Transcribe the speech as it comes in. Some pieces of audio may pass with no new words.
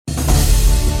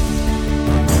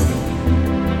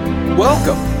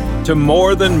Welcome to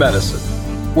More Than Medicine,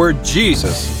 where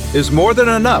Jesus is more than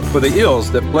enough for the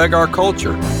ills that plague our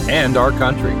culture and our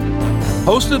country.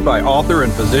 Hosted by author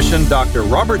and physician Dr.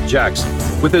 Robert Jackson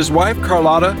with his wife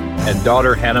Carlotta and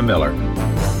daughter Hannah Miller.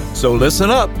 So listen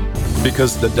up,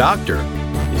 because the doctor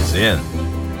is in.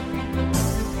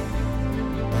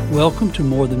 Welcome to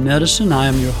More Than Medicine. I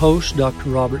am your host, Dr.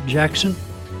 Robert Jackson.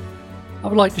 I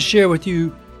would like to share with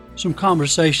you some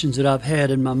conversations that I've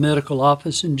had in my medical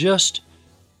office in just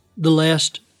the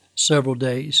last several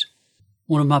days.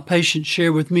 One of my patients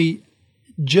shared with me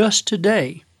just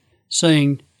today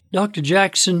saying, Dr.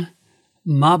 Jackson,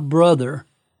 my brother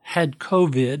had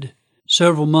COVID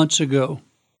several months ago,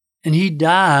 and he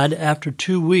died after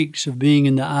 2 weeks of being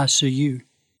in the ICU.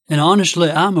 And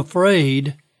honestly, I'm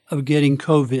afraid of getting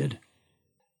COVID.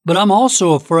 But I'm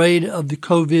also afraid of the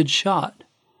COVID shot.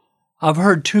 I've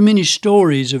heard too many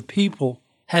stories of people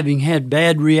having had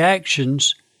bad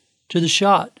reactions to the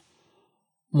shot.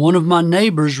 One of my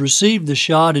neighbors received the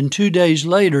shot and 2 days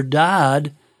later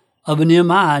died of an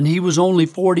MI, and he was only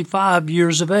 45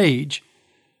 years of age.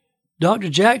 Dr.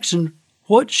 Jackson,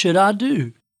 what should I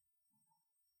do?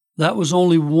 That was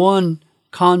only one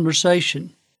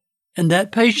conversation, and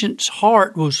that patient's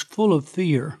heart was full of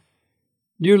fear.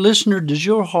 Dear listener, does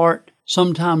your heart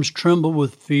sometimes tremble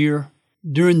with fear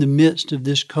during the midst of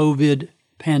this COVID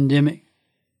pandemic?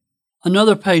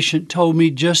 Another patient told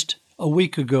me just a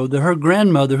week ago that her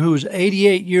grandmother, who is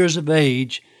 88 years of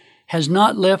age, has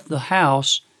not left the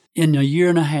house in a year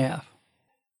and a half.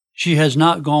 She has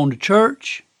not gone to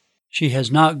church. She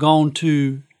has not gone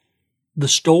to the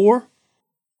store.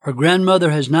 Her grandmother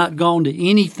has not gone to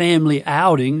any family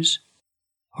outings.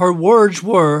 Her words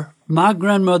were, "My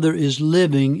grandmother is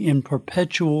living in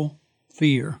perpetual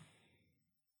fear."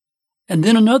 And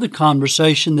then another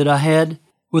conversation that I had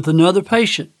with another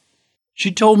patient. She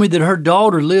told me that her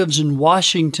daughter lives in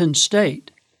Washington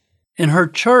State, and her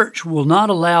church will not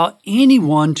allow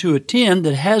anyone to attend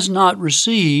that has not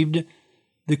received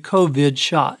the COVID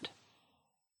shot.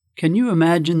 Can you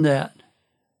imagine that?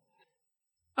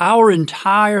 Our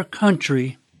entire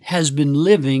country has been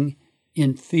living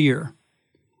in fear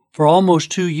for almost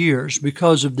 2 years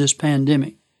because of this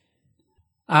pandemic.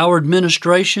 Our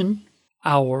administration,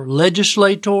 our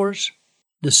legislators,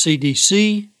 the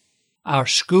CDC, our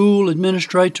school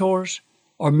administrators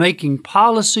are making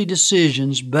policy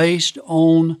decisions based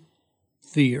on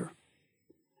fear.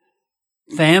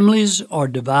 Families are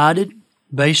divided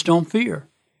based on fear.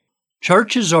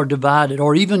 Churches are divided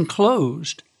or even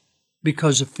closed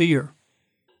because of fear.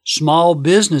 Small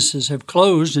businesses have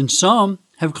closed, and some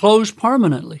have closed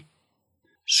permanently.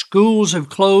 Schools have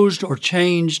closed or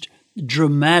changed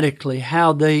dramatically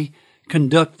how they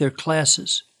conduct their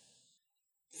classes.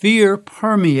 Fear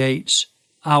permeates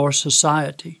our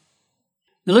society.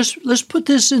 Now let's put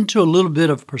this into a little bit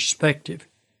of perspective.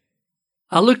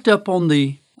 I looked up on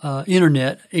the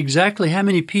internet exactly how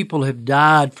many people have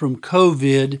died from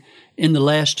COVID in the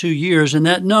last 2 years, and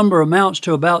that number amounts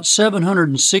to about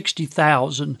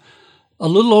 760,000, a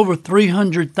little over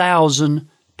 300,000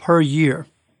 per year.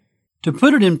 To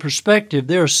put it in perspective,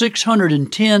 there are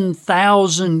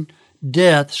 610,000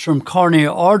 deaths from coronary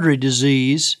artery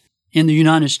disease in the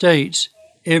United States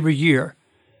every year.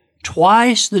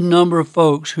 Twice the number of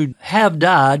folks who have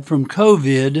died from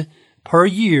COVID per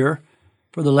year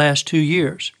for the last 2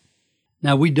 years.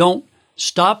 Now, we don't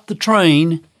stop the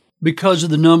train because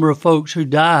of the number of folks who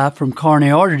die from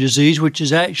coronary artery disease, which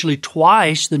is actually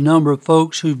twice the number of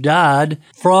folks who've died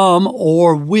from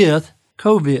or with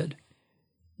COVID.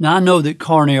 Now, I know that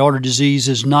coronary artery disease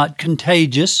is not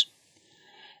contagious,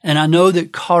 and I know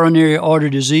that coronary artery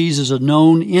disease is a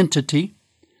known entity.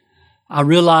 I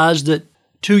realized that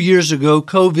 2 years ago,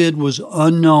 COVID was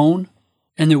unknown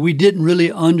and that we didn't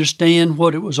really understand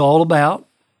what it was all about.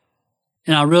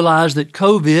 And I realized that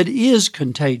COVID is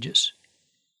contagious.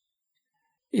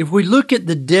 If we look at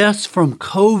the deaths from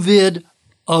COVID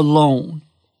alone,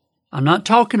 I'm not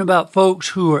talking about folks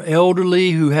who are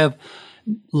elderly, who have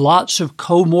lots of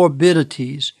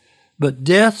comorbidities, but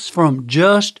deaths from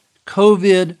just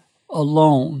COVID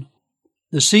alone.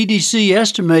 The CDC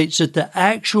estimates that the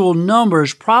actual number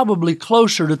is probably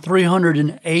closer to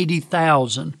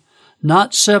 380,000,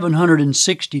 not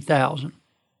 760,000.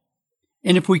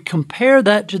 And if we compare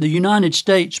that to the United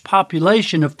States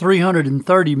population of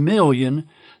 330 million,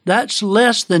 that's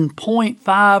less than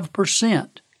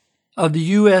 0.5% of the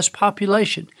U.S.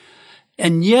 population.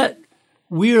 And yet,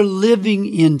 we're living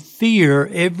in fear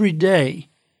every day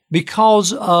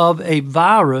because of a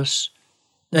virus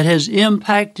that has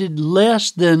impacted less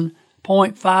than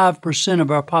 0.5%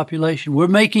 of our population. We're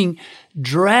making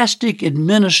drastic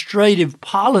administrative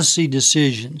policy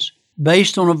decisions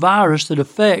based on a virus that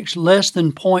affects less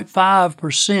than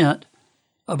 0.5%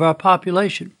 of our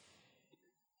population.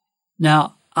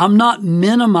 Now, I'm not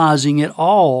minimizing at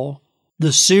all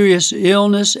the serious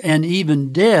illness and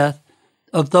even death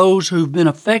of those who've been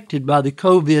affected by the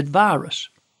COVID virus.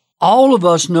 All of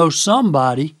us know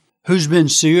somebody who's been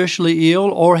seriously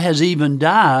ill or has even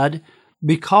died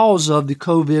because of the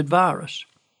COVID virus.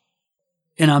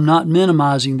 And I'm not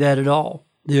minimizing that at all.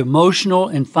 The emotional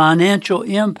and financial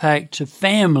impact to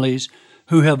families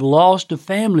who have lost a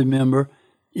family member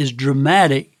is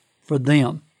dramatic for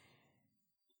them.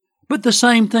 But the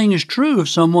same thing is true of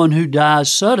someone who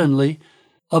dies suddenly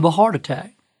of a heart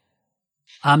attack.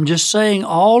 I'm just saying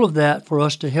all of that for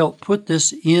us to help put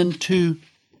this into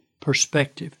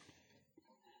perspective.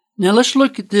 Now let's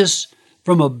look at this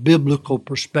from a biblical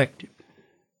perspective.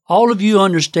 All of you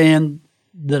understand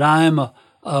that I am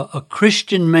a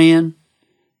Christian man,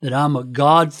 that I'm a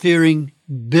God-fearing,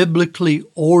 biblically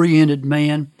oriented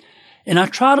man, and I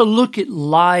try to look at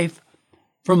life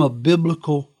from a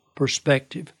biblical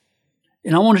perspective.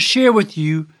 And I want to share with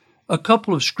you a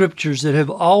couple of scriptures that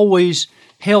have always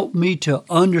helped me to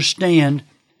understand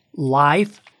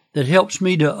life, that helps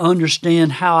me to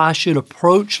understand how I should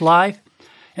approach life.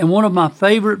 And one of my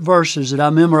favorite verses that I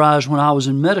memorized when I was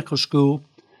in medical school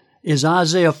is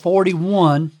Isaiah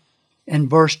 41 and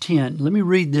verse 10. Let me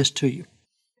read this to you.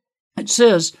 It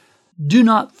says, "Do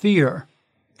not fear,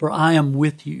 for I am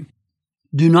with you.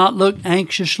 Do not look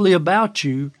anxiously about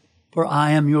you, for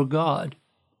I am your God.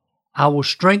 I will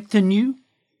strengthen you.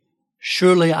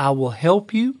 Surely I will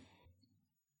help you.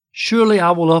 Surely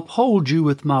I will uphold you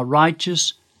with my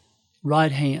righteous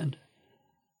right hand."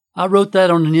 I wrote that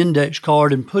on an index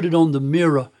card and put it on the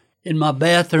mirror in my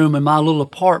bathroom in my little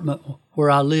apartment where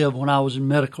I lived when I was in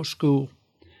medical school.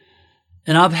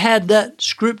 And I've had that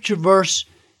scripture verse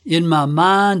in my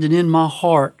mind and in my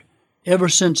heart ever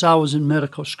since I was in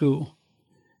medical school.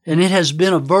 And it has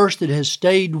been a verse that has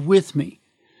stayed with me.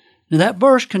 Now that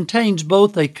verse contains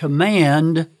both a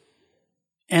command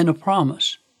and a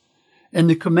promise. And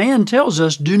the command tells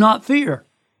us, do not fear.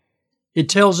 It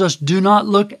tells us, do not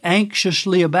look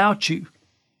anxiously about you.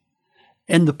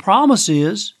 And the promise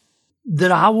is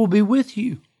that I will be with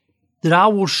you, that I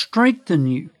will strengthen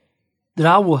you, that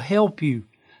I will help you,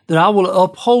 that I will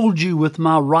uphold you with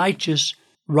my righteous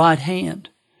right hand.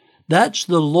 That's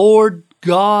the Lord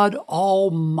God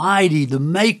Almighty, the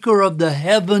maker of the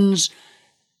heavens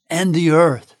and the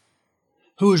earth,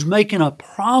 who is making a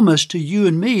promise to you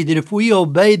and me that if we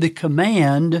obey the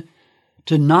command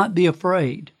to not be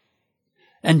afraid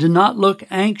and to not look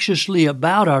anxiously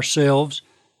about ourselves,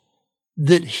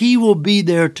 that He will be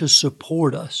there to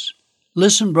support us.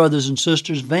 Listen, brothers and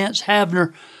sisters, Vance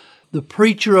Havner, the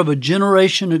preacher of a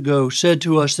generation ago, said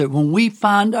to us that when we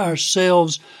find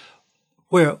ourselves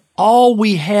where all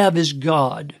we have is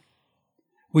God,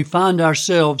 we find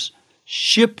ourselves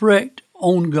shipwrecked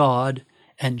on God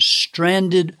and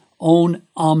stranded on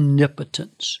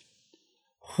omnipotence.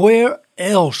 Where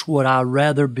else would I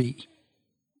rather be?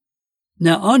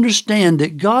 Now understand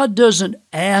that God doesn't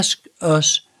ask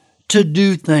us to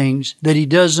do things that He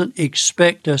doesn't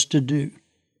expect us to do.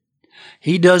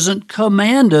 He doesn't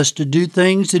command us to do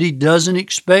things that He doesn't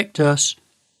expect us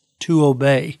to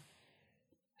obey.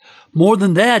 More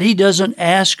than that, He doesn't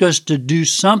ask us to do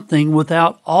something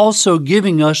without also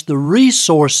giving us the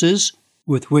resources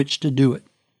with which to do it.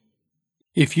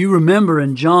 If you remember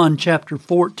in John chapter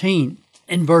 14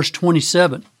 and verse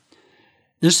 27,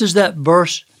 this is that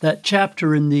verse, that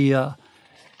chapter in the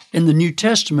New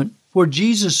Testament where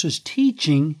Jesus is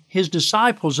teaching His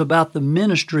disciples about the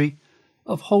ministry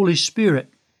of Holy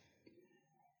Spirit.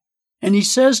 And He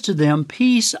says to them,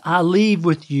 "Peace I leave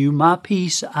with you, my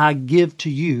peace I give to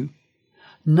you.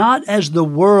 Not as the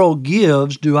world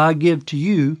gives do I give to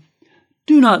you.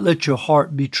 Do not let your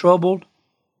heart be troubled,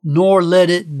 nor let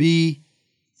it be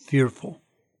fearful."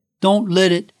 Don't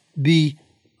let it be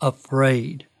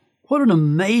afraid. What an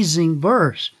amazing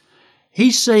verse.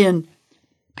 He's saying,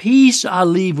 peace I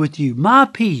leave with you, my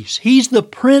peace. He's the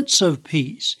Prince of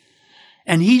Peace.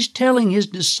 And He's telling His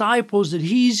disciples that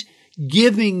He's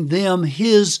giving them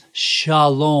His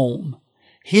shalom,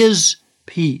 His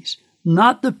peace.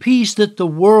 Not the peace that the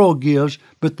world gives,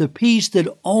 but the peace that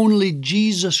only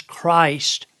Jesus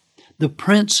Christ, the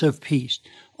Prince of Peace,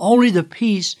 only the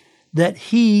peace that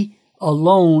He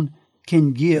alone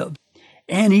can give.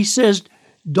 And He says,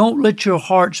 don't let your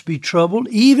hearts be troubled.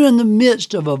 Even in the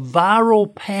midst of a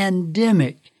viral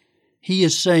pandemic, He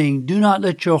is saying, do not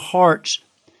let your hearts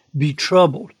be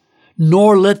troubled,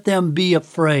 nor let them be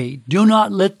afraid. Do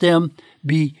not let them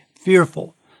be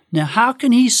fearful. Now, how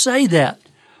can he say that?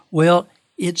 Well,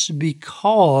 it's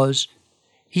because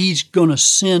he's going to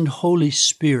send Holy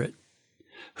Spirit,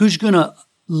 who's going to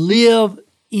live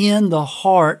in the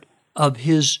heart of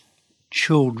his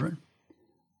children.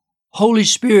 Holy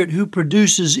Spirit who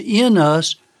produces in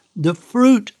us the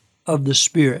fruit of the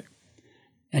Spirit.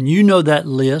 And you know that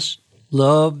list: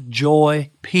 love, joy,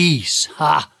 peace.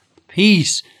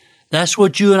 Peace. That's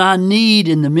what you and I need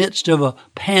in the midst of a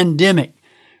pandemic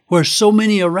where so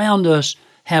many around us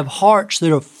have hearts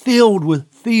that are filled with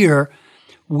fear.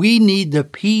 We need the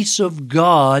peace of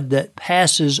God that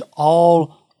passes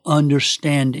all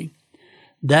understanding.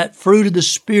 That fruit of the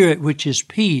Spirit, which is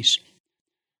peace.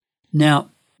 Now,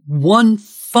 one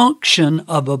function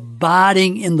of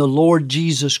abiding in the Lord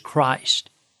Jesus Christ,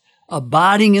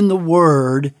 abiding in the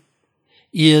Word,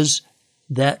 is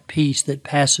that peace that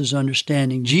passes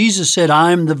understanding. Jesus said,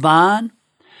 I am the vine,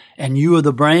 and you are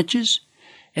the branches,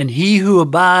 and he who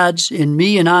abides in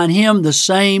me and I in him, the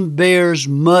same bears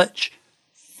much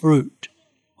fruit.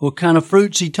 What kind of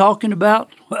fruit's he talking about?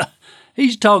 Well,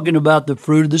 he's talking about the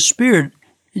fruit of the Spirit.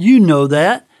 You know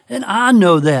that, and I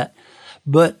know that.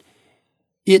 But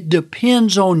it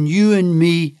depends on you and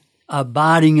me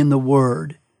abiding in the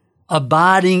Word,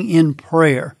 abiding in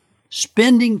prayer,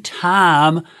 spending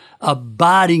time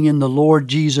abiding in the Lord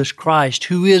Jesus Christ,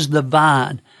 who is the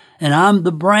vine, and I'm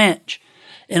the branch.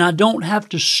 And I don't have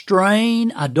to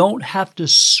strain, I don't have to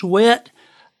sweat,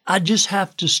 I just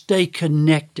have to stay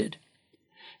connected.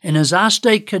 And as I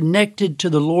stay connected to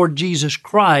the Lord Jesus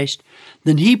Christ,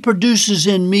 then he produces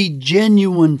in me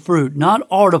genuine fruit, not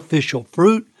artificial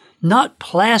fruit, not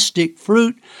plastic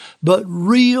fruit, but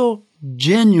real,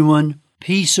 genuine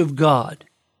peace of God,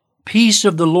 peace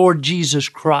of the Lord Jesus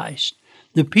Christ,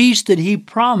 the peace that he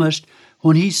promised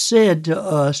when he said to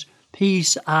us,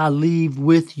 peace I leave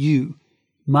with you.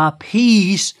 My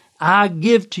peace I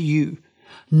give to you.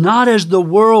 Not as the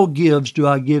world gives do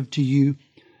I give to you.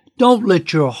 Don't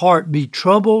let your heart be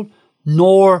troubled,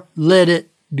 nor let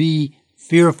it be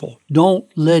fearful.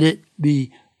 Don't let it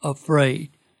be afraid.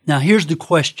 Now here's the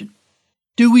question.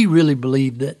 Do we really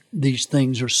believe that these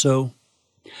things are so?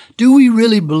 Do we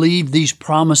really believe these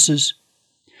promises?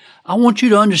 I want you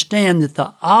to understand that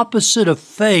the opposite of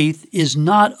faith is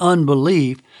not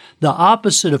unbelief. The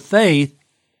opposite of faith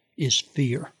is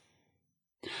fear.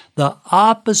 The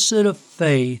opposite of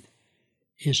faith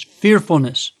is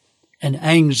fearfulness and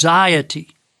anxiety.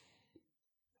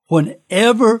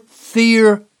 Whenever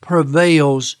fear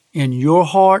prevails in your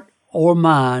heart or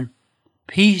mine,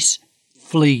 peace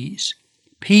flees.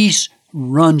 Peace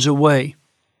runs away.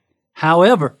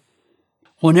 However,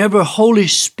 whenever Holy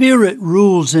Spirit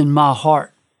rules in my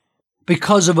heart,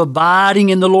 because of abiding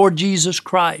in the Lord Jesus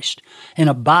Christ and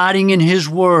abiding in his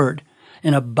Word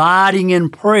and abiding in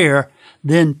prayer,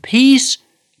 then peace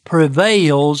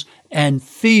prevails and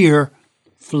fear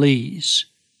flees.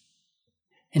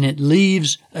 And it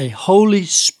leaves a Holy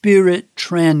Spirit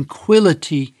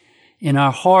tranquility in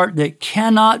our heart that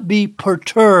cannot be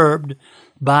perturbed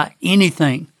by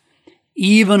anything,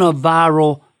 even a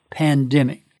viral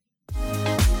pandemic.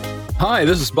 Hi,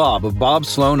 this is Bob of Bob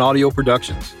Sloan Audio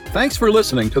Productions. Thanks for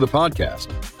listening to the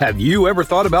podcast. Have you ever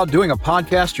thought about doing a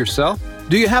podcast yourself?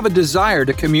 Do you have a desire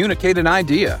to communicate an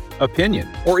idea, opinion,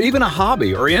 or even a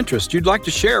hobby or interest you'd like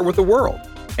to share with the world?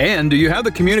 And do you have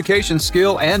the communication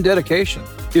skill and dedication?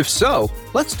 If so,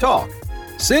 let's talk.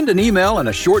 Send an email and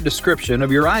a short description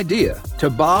of your idea to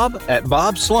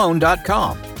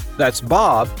bob@bobslone.com. That's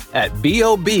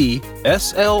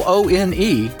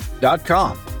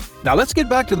bob@BOBSLONE.com. Now let's get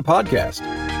back to the podcast.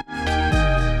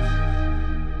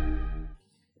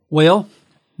 Well,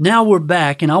 now we're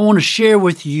back, and I want to share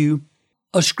with you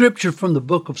a scripture from the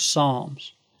book of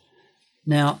Psalms.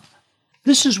 Now,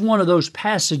 this is one of those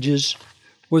passages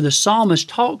where the psalmist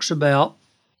talks about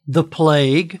the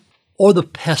plague or the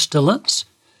pestilence,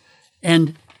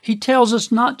 and he tells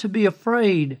us not to be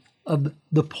afraid of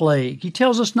the plague. He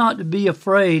tells us not to be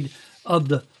afraid of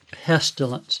the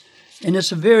pestilence. And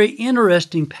it's a very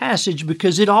interesting passage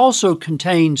because it also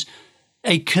contains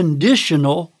a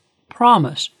conditional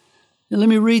promise. Now, let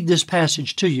me read this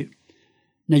passage to you.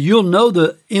 Now, you'll know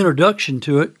the introduction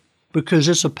to it because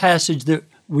it's a passage that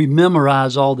we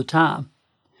memorize all the time.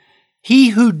 He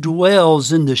who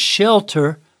dwells in the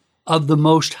shelter of the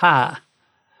Most High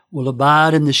will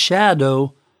abide in the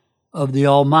shadow of the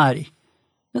Almighty.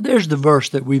 Now, there's the verse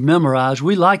that we memorize.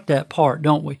 We like that part,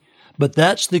 don't we? But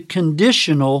that's the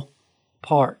conditional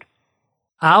part.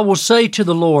 I will say to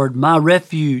the Lord, my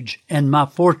refuge and my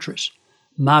fortress,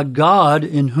 my God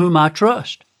in whom I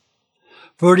trust.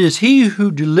 For it is he who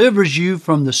delivers you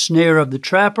from the snare of the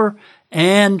trapper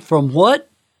and from what?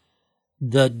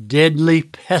 The deadly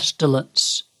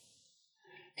pestilence.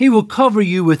 He will cover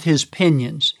you with his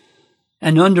pinions,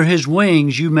 and under his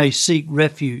wings you may seek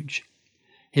refuge.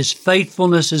 His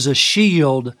faithfulness is a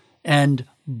shield and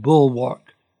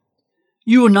bulwark.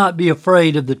 You will not be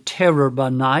afraid of the terror by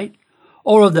night,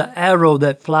 or of the arrow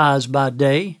that flies by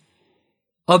day,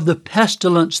 of the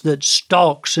pestilence that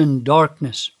stalks in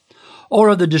darkness, or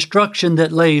of the destruction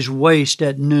that lays waste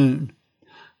at noon.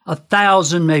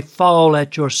 1,000 may fall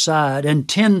at your side, and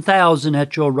 10,000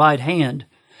 at your right hand,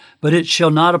 but it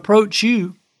shall not approach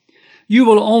you. You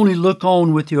will only look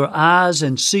on with your eyes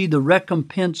and see the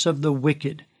recompense of the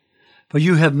wicked. For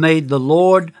you have made the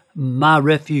Lord my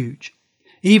refuge,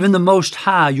 even the Most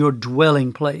High your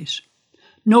dwelling place.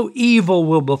 No evil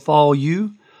will befall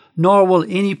you, nor will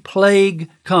any plague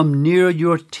come near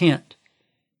your tent.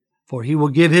 For he will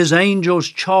give his angels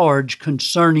charge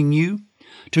concerning you,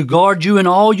 to guard you in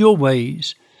all your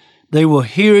ways. They will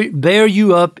bear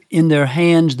you up in their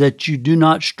hands, that you do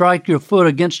not strike your foot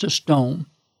against a stone.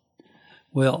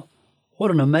 Well,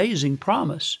 what an amazing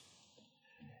promise.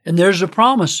 And there's a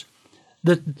promise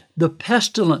that the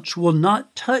pestilence will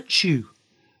not touch you,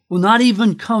 will not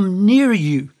even come near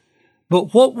you.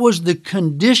 But what was the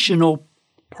conditional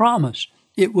promise?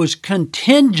 It was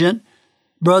contingent,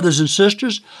 brothers and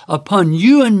sisters, upon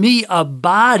you and me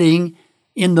abiding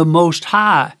in the Most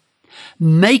High,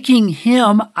 making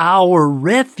him our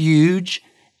refuge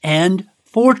and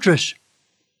fortress,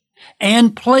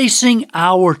 and placing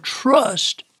our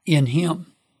trust in him.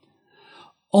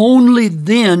 Only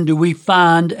then do we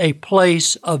find a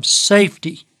place of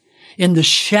safety in the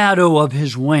shadow of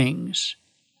his wings,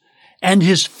 and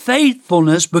his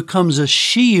faithfulness becomes a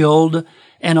shield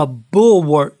and a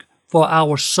bulwark for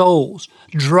our souls,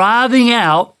 driving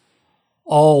out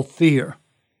all fear.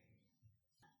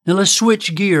 Now let's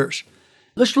switch gears.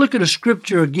 Let's look at a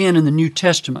scripture again in the New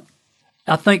Testament.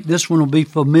 I think this one will be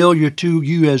familiar to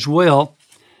you as well.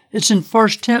 It's in 2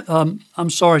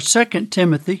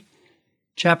 Timothy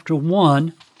chapter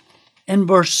 1 and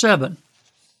verse 7.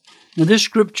 Now this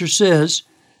scripture says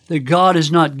that God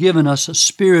has not given us a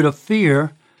spirit of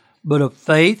fear, but of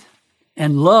faith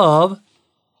and love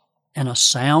and a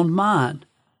sound mind.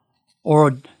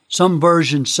 Or some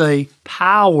versions say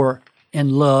power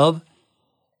and love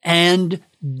and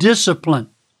discipline.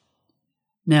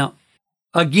 Now,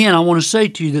 again, I want to say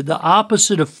to you that the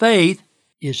opposite of faith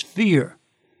is fear.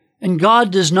 And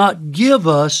God does not give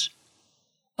us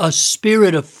a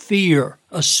spirit of fear,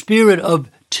 a spirit of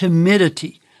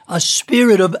timidity, a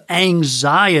spirit of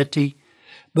anxiety,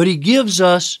 but He gives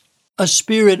us a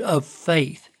spirit of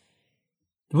faith,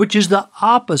 which is the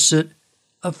opposite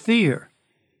of fear.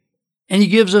 And He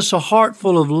gives us a heart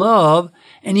full of love,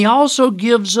 and He also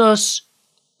gives us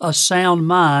a sound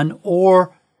mind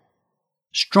or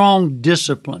strong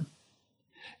discipline.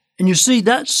 And you see,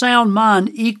 that sound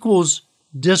mind equals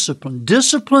discipline.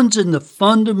 Discipline's in the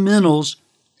fundamentals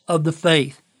of the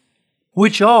faith,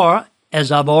 which are,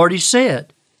 as I've already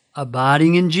said,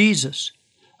 abiding in Jesus,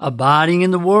 abiding in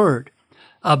the Word,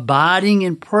 abiding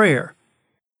in prayer.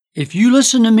 If you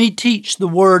listen to me teach the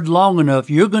Word long enough,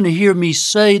 you're going to hear me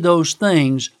say those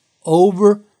things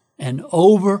over and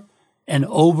over and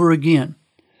over again,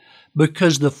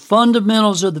 because the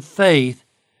fundamentals of the faith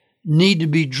need to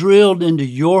be drilled into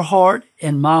your heart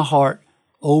and my heart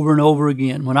over and over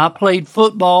again. When I played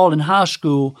football in high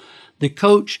school, the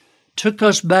coach took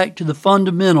us back to the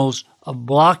fundamentals of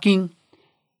blocking,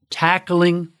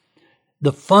 tackling,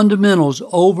 the fundamentals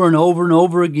over and over and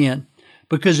over again.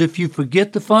 Because if you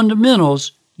forget the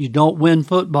fundamentals, you don't win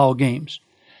football games.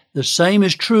 The same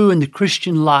is true in the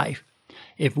Christian life.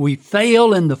 If we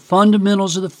fail in the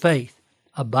fundamentals of the faith,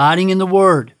 abiding in the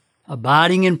Word,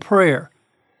 abiding in prayer,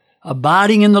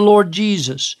 abiding in the Lord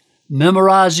Jesus,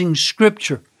 memorizing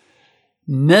Scripture,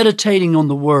 meditating on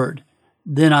the Word,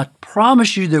 then I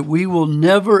promise you that we will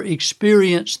never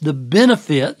experience the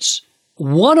benefits,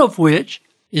 one of which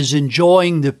is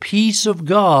enjoying the peace of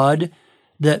God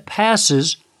that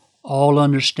passes all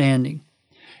understanding.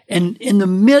 And in the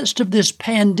midst of this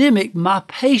pandemic, my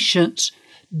patients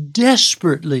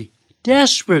desperately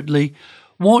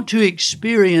want to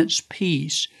experience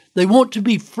peace. They want to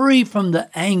be free from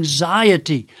the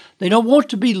anxiety. They don't want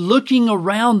to be looking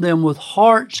around them with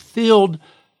hearts filled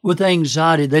with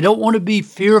anxiety. They don't want to be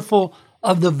fearful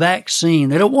of the vaccine.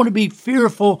 They don't want to be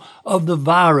fearful of the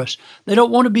virus. They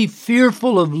don't want to be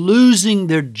fearful of losing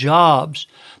their jobs.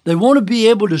 They want to be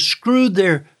able to screw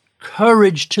their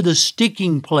courage to the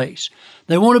sticking place.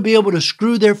 They want to be able to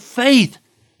screw their faith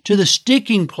to the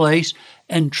sticking place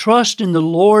and trust in the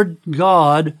Lord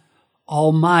God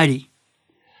Almighty.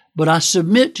 But I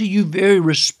submit to you very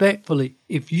respectfully,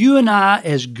 if you and I,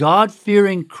 as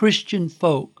God-fearing Christian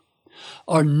folk,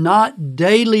 are not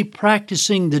daily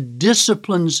practicing the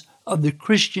disciplines of the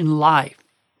Christian life,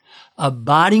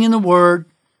 abiding in the Word,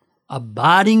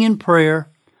 abiding in prayer,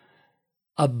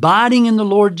 abiding in the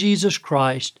Lord Jesus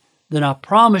Christ, then I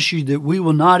promise you that we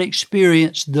will not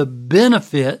experience the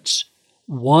benefits,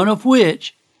 one of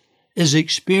which is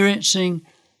experiencing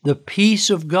the peace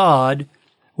of God,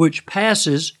 which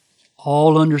passes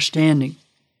all understanding.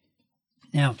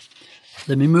 Now,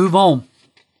 let me move on.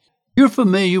 You're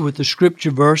familiar with the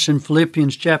scripture verse in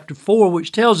Philippians chapter 4,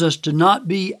 which tells us to not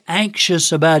be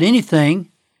anxious about anything,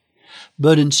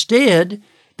 but instead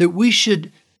that we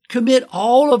should commit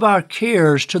all of our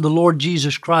cares to the Lord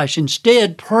Jesus Christ.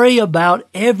 Instead, pray about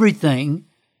everything,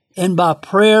 and by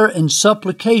prayer and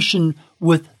supplication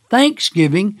with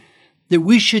thanksgiving, that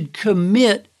we should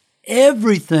commit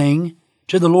everything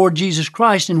to the Lord Jesus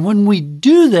Christ. And when we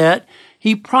do that,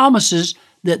 He promises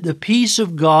that the peace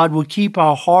of God will keep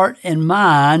our heart and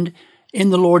mind in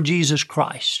the Lord Jesus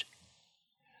Christ.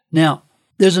 Now,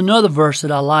 there's another verse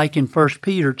that I like in 1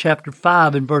 Peter chapter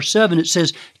 5 and verse 7. It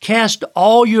says, "Cast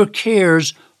all your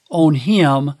cares on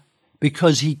Him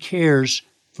because He cares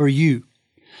for you."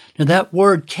 Now, that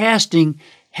word casting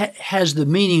has the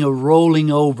meaning of rolling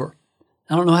over.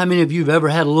 I don't know how many of you have ever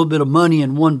had a little bit of money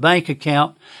in one bank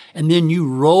account and then you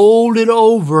rolled it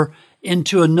over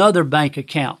into another bank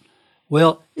account.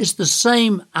 Well, it's the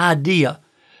same idea.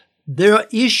 There are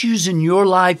issues in your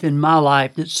life, in my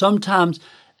life, that sometimes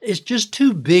it's just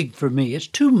too big for me. It's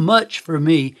too much for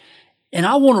me. And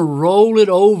I want to roll it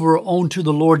over onto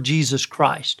the Lord Jesus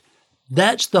Christ.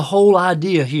 That's the whole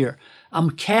idea here.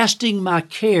 I'm casting my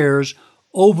cares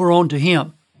over onto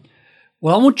Him.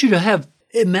 Well, I want you to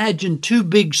imagine two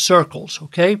big circles,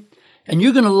 okay? And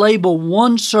you're going to label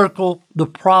one circle the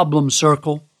problem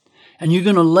circle, and you're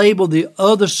going to label the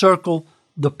other circle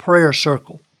the prayer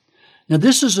circle. Now,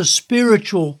 this is a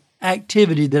spiritual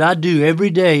activity that I do every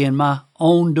day in my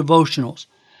own devotionals.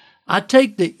 I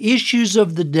take the issues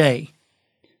of the day,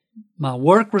 my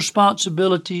work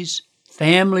responsibilities,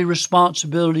 family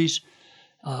responsibilities,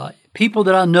 people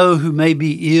that I know who may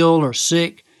be ill or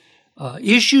sick,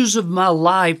 issues of my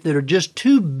life that are just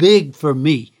too big for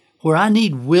me, where I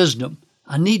need wisdom,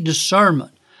 I need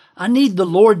discernment, I need the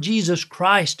Lord Jesus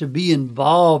Christ to be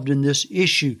involved in this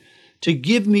issue, to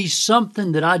give me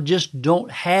something that I just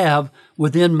don't have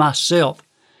within myself.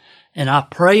 And I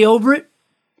pray over it,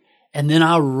 and then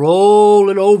I roll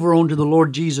it over onto the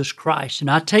Lord Jesus Christ. And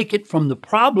I take it from the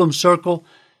problem circle,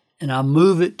 and I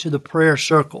move it to the prayer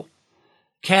circle,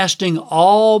 casting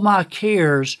all my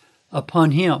cares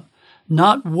upon Him,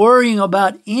 not worrying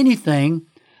about anything,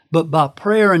 but by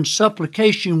prayer and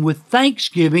supplication with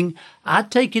thanksgiving, I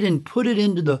take it and put it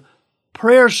into the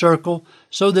prayer circle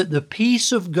so that the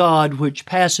peace of God, which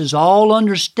passes all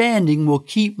understanding, will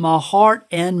keep my heart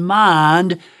and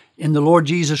mind in the Lord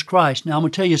Jesus Christ. Now, I'm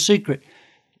going to tell you a secret.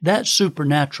 That's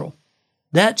supernatural.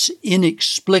 That's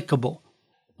inexplicable.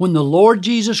 When the Lord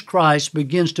Jesus Christ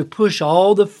begins to push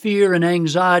all the fear and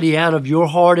anxiety out of your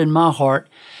heart and my heart,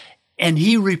 and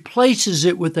He replaces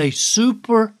it with a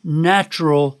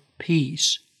supernatural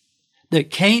peace that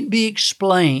can't be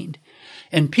explained,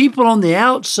 and people on the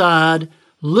outside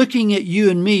looking at you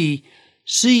and me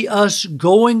see us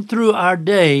going through our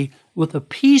day with a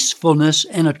peacefulness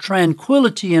and a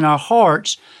tranquility in our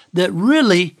hearts that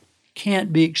really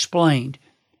can't be explained.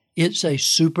 It's a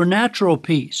supernatural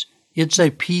peace. It's a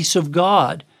peace of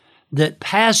God that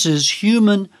passes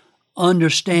human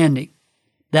understanding.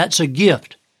 That's a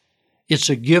gift. It's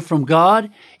a gift from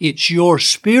God. It's your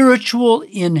spiritual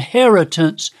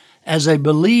inheritance as a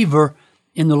believer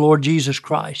in the Lord Jesus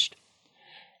Christ.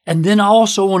 And then I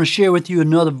also want to share with you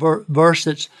another verse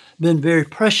that's been very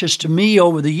precious to me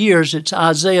over the years. It's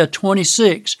Isaiah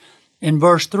 26 in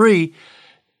verse 3.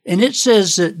 And it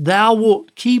says that thou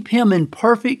wilt keep him in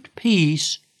perfect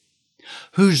peace,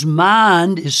 whose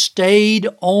mind is stayed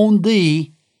on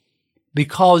thee,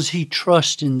 because he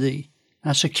trusts in thee.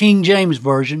 That's a King James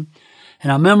Version.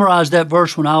 And I memorized that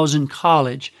verse when I was in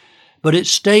college. But it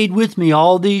stayed with me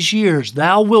all these years.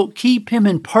 Thou wilt keep him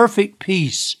in perfect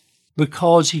peace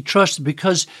because he trusted,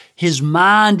 because his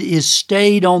mind is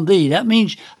stayed on thee. That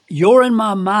means your and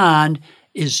my mind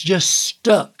is just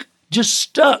stuck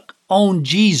on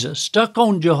Jesus, stuck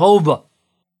on Jehovah.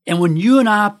 And when you and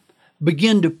I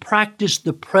begin to practice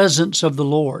the presence of the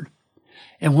Lord,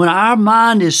 and when our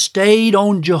mind is stayed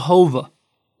on Jehovah,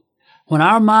 when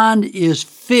our mind is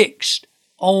fixed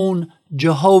on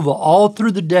Jehovah all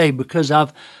through the day because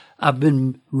I've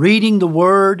been reading the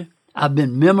Word, I've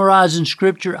been memorizing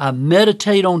Scripture, I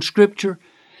meditate on Scripture,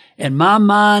 and my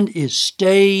mind is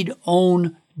stayed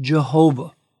on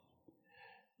Jehovah.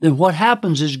 Then what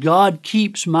happens is God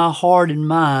keeps my heart and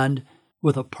mind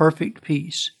with a perfect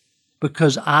peace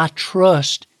because I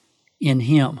trust in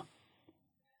Him.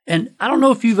 And I don't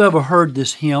know if you've ever heard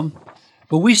this hymn,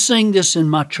 but we sing this in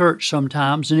my church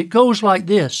sometimes, and it goes like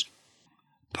this: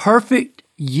 perfect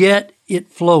yet it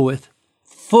floweth,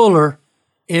 fuller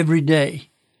every day.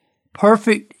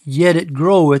 Perfect yet it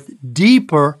groweth,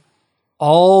 deeper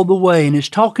all the way. And it's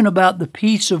talking about the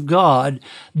peace of God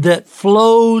that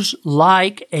flows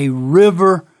like a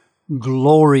river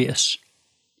glorious.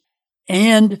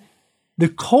 And the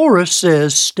chorus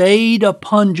says, stayed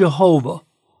upon Jehovah,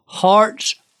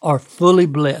 hearts are fully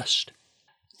blessed,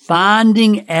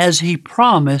 finding as He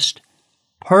promised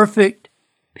perfect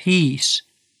peace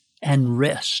and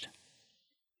rest.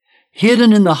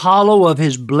 Hidden in the hollow of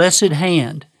His blessed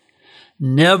hand,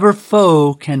 never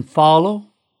foe can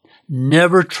follow,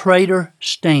 never traitor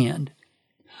stand.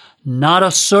 Not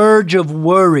a surge of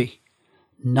worry,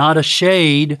 not a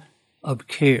shade of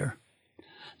care,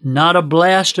 not a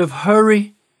blast of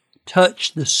hurry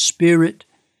touch the spirit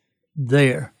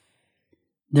there.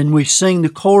 Then we sing the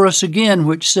chorus again,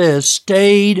 which says,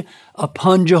 stayed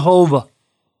upon Jehovah,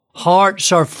 hearts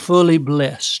are fully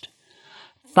blessed,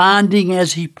 finding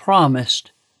as He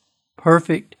promised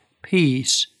perfect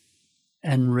peace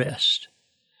and rest.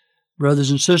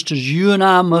 Brothers and sisters, you and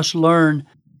I must learn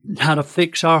how to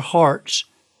fix our hearts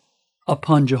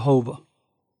upon Jehovah.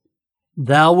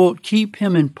 Thou wilt keep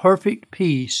him in perfect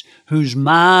peace, whose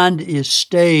mind is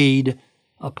stayed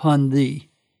upon Thee,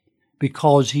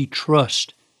 because he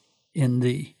trusts in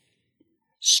Thee.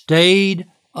 Stayed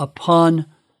upon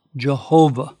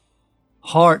Jehovah,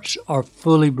 hearts are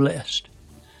fully blessed,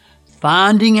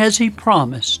 finding as He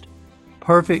promised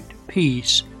perfect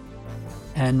peace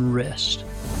and rest.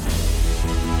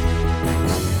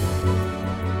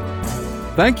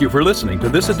 Thank you for listening to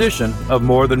this edition of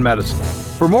More Than Medicine.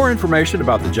 For more information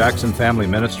about the Jackson Family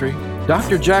Ministry,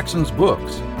 Dr. Jackson's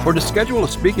books, or to schedule a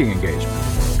speaking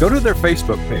engagement, go to their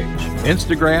Facebook page,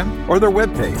 Instagram, or their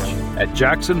webpage at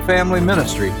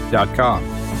jacksonfamilyministry.com.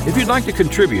 If you'd like to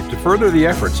contribute to further the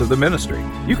efforts of the ministry,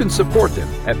 you can support them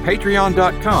at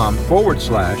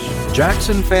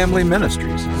patreon.com/Jackson Family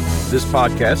Ministries. This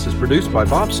podcast is produced by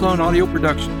Bob Sloan Audio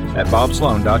Production at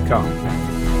bobsloan.com.